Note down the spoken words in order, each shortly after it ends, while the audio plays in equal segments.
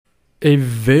A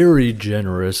very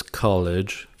generous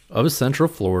college of Central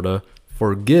Florida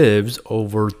forgives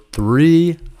over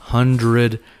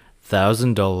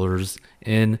 $300,000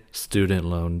 in student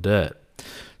loan debt.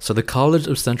 So the College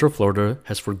of Central Florida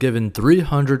has forgiven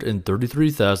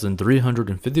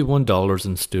 $333,351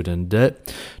 in student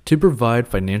debt to provide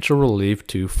financial relief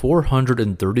to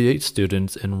 438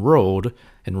 students enrolled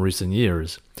in recent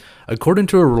years. According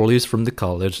to a release from the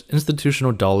college,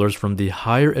 institutional dollars from the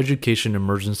Higher Education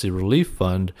Emergency Relief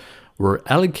Fund were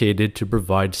allocated to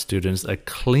provide students a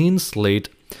clean slate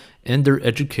in their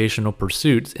educational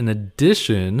pursuits. In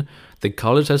addition, the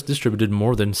college has distributed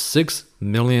more than $6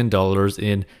 million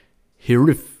in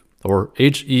HEERF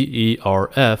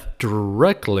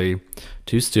directly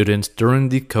to students during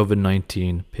the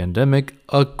COVID-19 pandemic,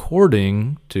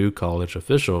 according to college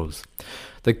officials.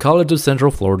 The College of Central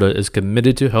Florida is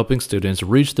committed to helping students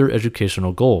reach their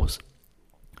educational goals.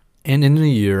 And in a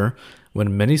year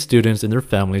when many students and their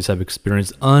families have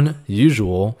experienced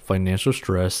unusual financial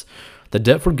stress, the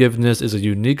debt forgiveness is a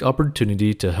unique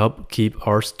opportunity to help keep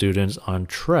our students on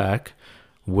track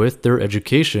with their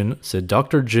education, said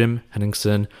Dr. Jim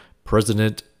Henningsen,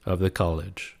 president of the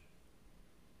college.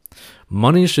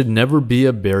 Money should never be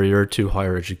a barrier to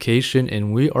higher education,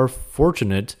 and we are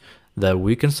fortunate that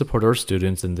we can support our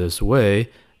students in this way,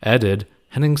 added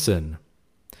Henningsen.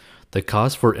 The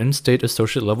cost for in-state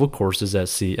associate level courses at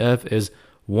CF is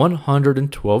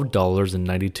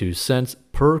 $112.92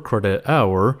 per credit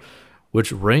hour,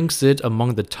 which ranks it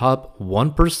among the top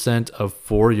 1% of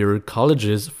four-year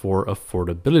colleges for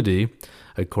affordability,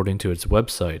 according to its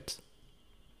website.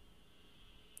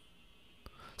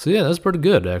 So yeah, that's pretty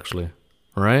good, actually,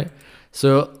 right?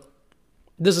 So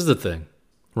this is the thing,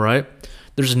 right?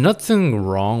 There's nothing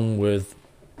wrong with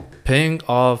paying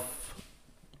off,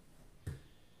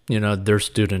 their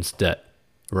students' debt,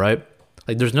 right?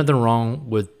 Like, there's nothing wrong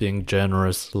with being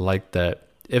generous like that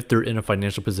if they're in a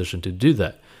financial position to do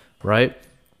that, right?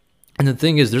 And the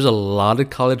thing is, there's a lot of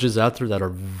colleges out there that are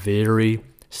very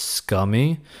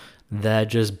scummy that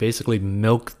just basically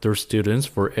milk their students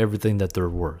for everything that they're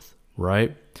worth,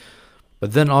 right?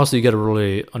 But then also you got to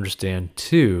really understand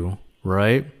too,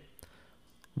 right?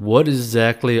 What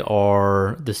exactly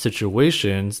are the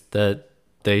situations that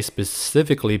they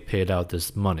specifically paid out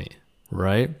this money,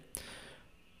 right?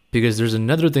 Because there's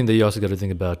another thing that you also got to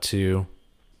think about too.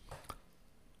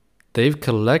 They've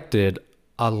collected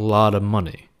a lot of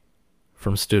money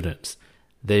from students.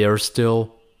 They are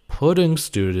still putting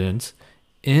students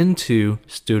into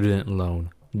student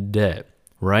loan debt,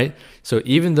 right? So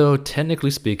even though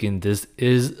technically speaking, this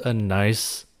is a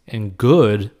nice and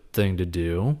good thing to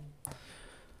do,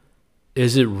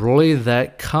 is it really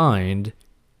that kind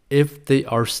if they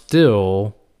are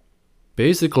still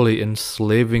basically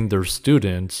enslaving their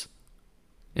students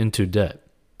into debt,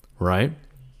 right?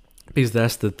 Because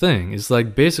that's the thing. It's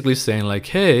like basically saying like,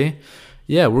 hey,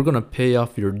 yeah, we're going to pay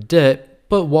off your debt,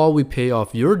 but while we pay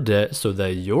off your debt so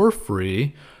that you're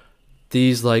free,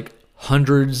 these like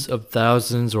hundreds of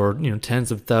thousands or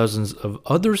tens of thousands of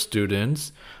other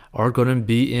students are going to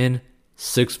be in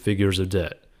six figures of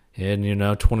debt. And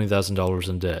 $20,000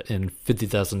 in debt and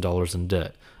 $50,000 in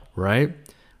debt, right?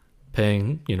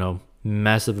 Paying,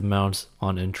 massive amounts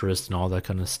on interest and all that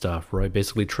kind of stuff, right?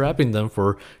 Basically trapping them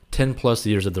for 10 plus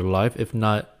years of their life, if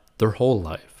not their whole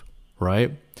life,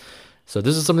 right? So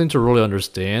this is something to really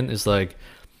understand. It's like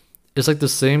the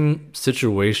same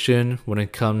situation when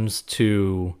it comes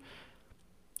to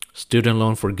student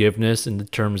loan forgiveness in the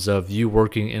terms of you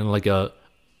working in like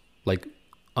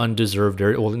undeserved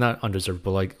area, well, not undeserved,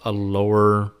 but like a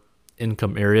lower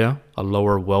income area, a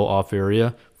lower well-off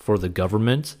area for the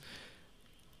government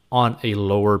on a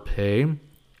lower pay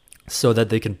so that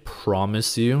they can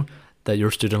promise you that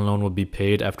your student loan will be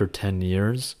paid after 10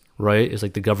 years, right? It's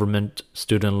like the government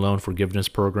student loan forgiveness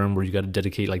program where you got to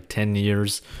dedicate like 10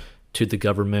 years to the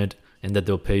government and that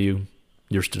they'll pay you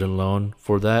your student loan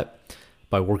for that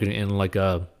by working in like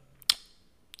a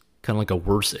kind of like a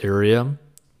worse area,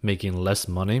 making less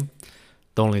money.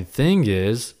 The only thing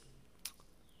is,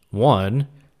 one,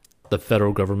 the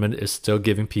federal government is still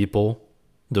giving people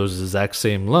those exact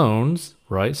same loans,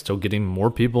 right? Still getting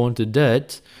more people into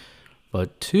debt.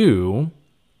 But two,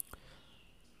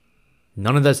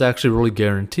 none of that's actually really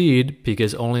guaranteed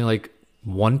because only like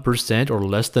 1% or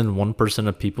less than 1%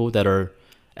 of people that are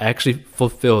actually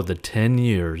fulfilled the 10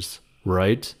 years,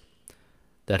 right?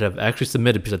 That have actually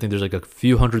submitted, because I think there's like a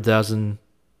few 100,000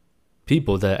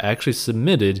 people that actually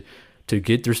submitted to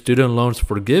get their student loans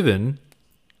forgiven.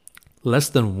 Less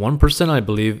than 1%, I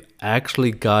believe,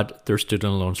 actually got their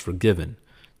student loans forgiven.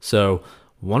 So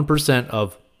 1%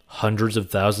 of hundreds of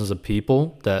thousands of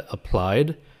people that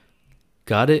applied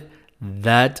Got it?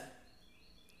 That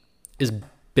is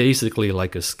basically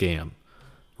like a scam,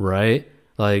 right?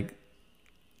 Like,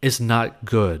 it's not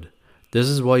good. This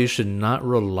is why you should not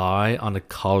rely on a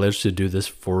college to do this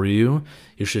for you.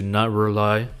 You should not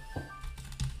rely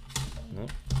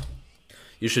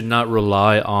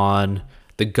on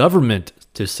the government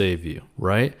to save you,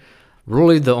 right?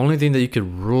 Really, the only thing that you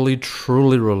could really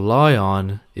truly rely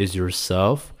on is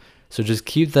yourself. So just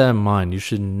keep that in mind. You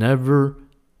should never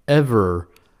ever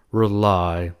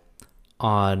rely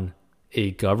on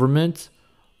a government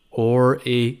or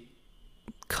a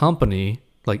company,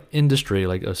 like industry,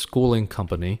 like a schooling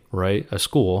company, right? A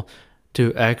school,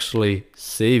 to actually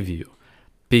save you,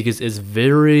 because it's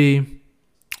very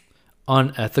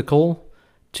unethical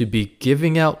to be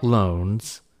giving out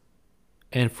loans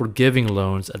and forgiving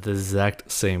loans at the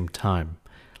exact same time.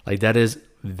 Like, that is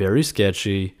very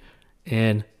sketchy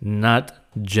and not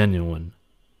genuine,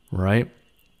 right?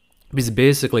 Because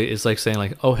basically it's like saying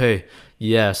like, oh, hey,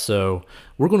 yeah, so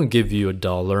we're going to give you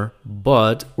 $1,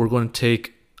 but we're going to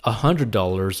take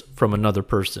 $100 from another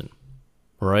person,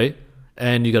 right?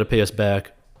 And you got to pay us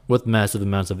back with massive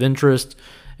amounts of interest,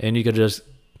 and you could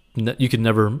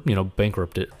never,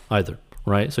 bankrupt it either,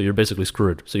 right? So you're basically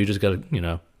screwed. So you just got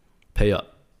to, pay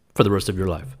up for the rest of your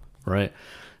life, right?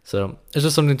 So it's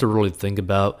just something to really think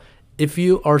about. If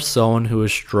you are someone who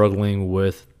is struggling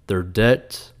with their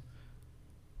debt,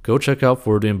 go check out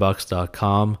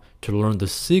 4dinbox.com to learn the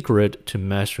secret to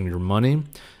mastering your money.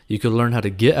 You can learn how to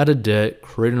get out of debt,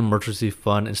 create an emergency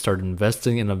fund, and start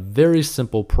investing in a very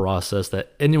simple process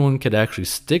that anyone could actually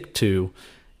stick to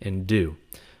and do.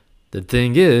 The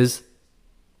thing is,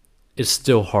 it's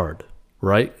still hard,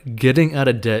 right? Getting out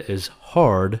of debt is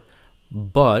hard,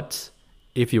 but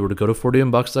if you were to go to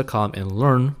 4dinbox.com and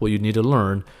learn what you need to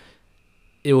learn,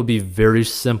 it will be very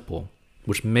simple,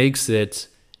 which makes it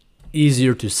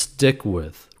easier to stick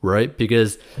with, right?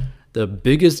 Because the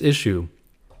biggest issue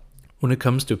when it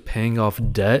comes to paying off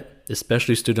debt,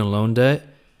 especially student loan debt,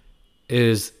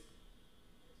 is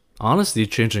honestly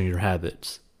changing your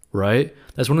habits, right?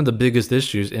 That's one of the biggest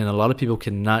issues, and a lot of people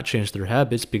cannot change their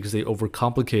habits because they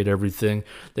overcomplicate everything.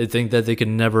 They think that they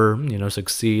can never,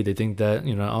 succeed. They think that,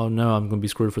 oh no, I'm going to be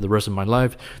screwed for the rest of my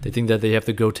life. They think that they have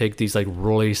to go take these like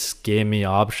really scammy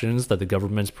options that the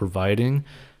government's providing,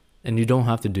 and you don't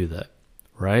have to do that,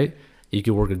 right? You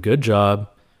can work a good job,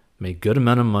 make a good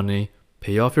amount of money,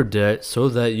 pay off your debt so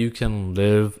that you can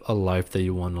live a life that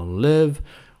you want to live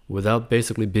without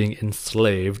basically being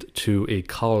enslaved to a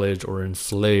college or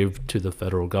enslaved to the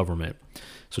federal government.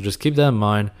 So just keep that in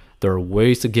mind. There are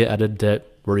ways to get out of debt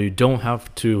where you don't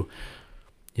have to,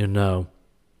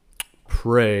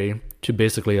 pray to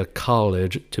basically a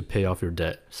college to pay off your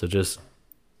debt. So just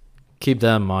keep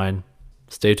that in mind.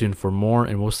 Stay tuned for more,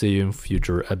 and we'll see you in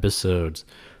future episodes.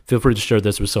 Feel free to share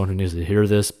this with someone who needs to hear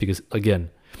this because,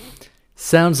 again,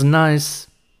 sounds nice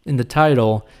in the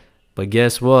title, but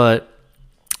guess what?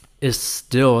 It's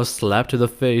still a slap to the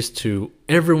face to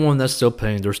everyone that's still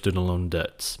paying their student loan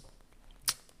debts.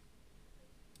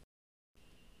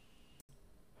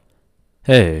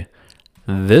 Hey,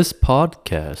 this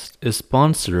podcast is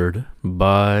sponsored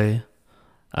by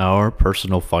our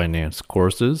personal finance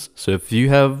courses. So if you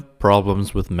have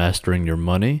problems with mastering your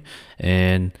money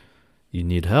and you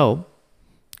need help,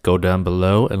 go down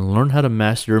below and learn how to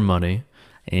master your money.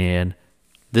 And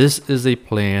this is a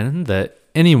plan that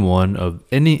anyone of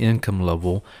any income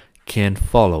level can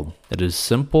follow. It is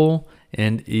simple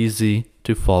and easy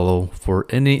to follow for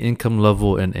any income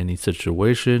level and any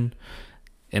situation,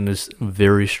 and is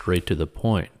very straight to the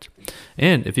point.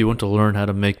 And if you want to learn how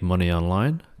to make money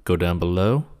online, go down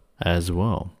below as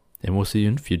well. And we'll see you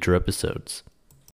in future episodes.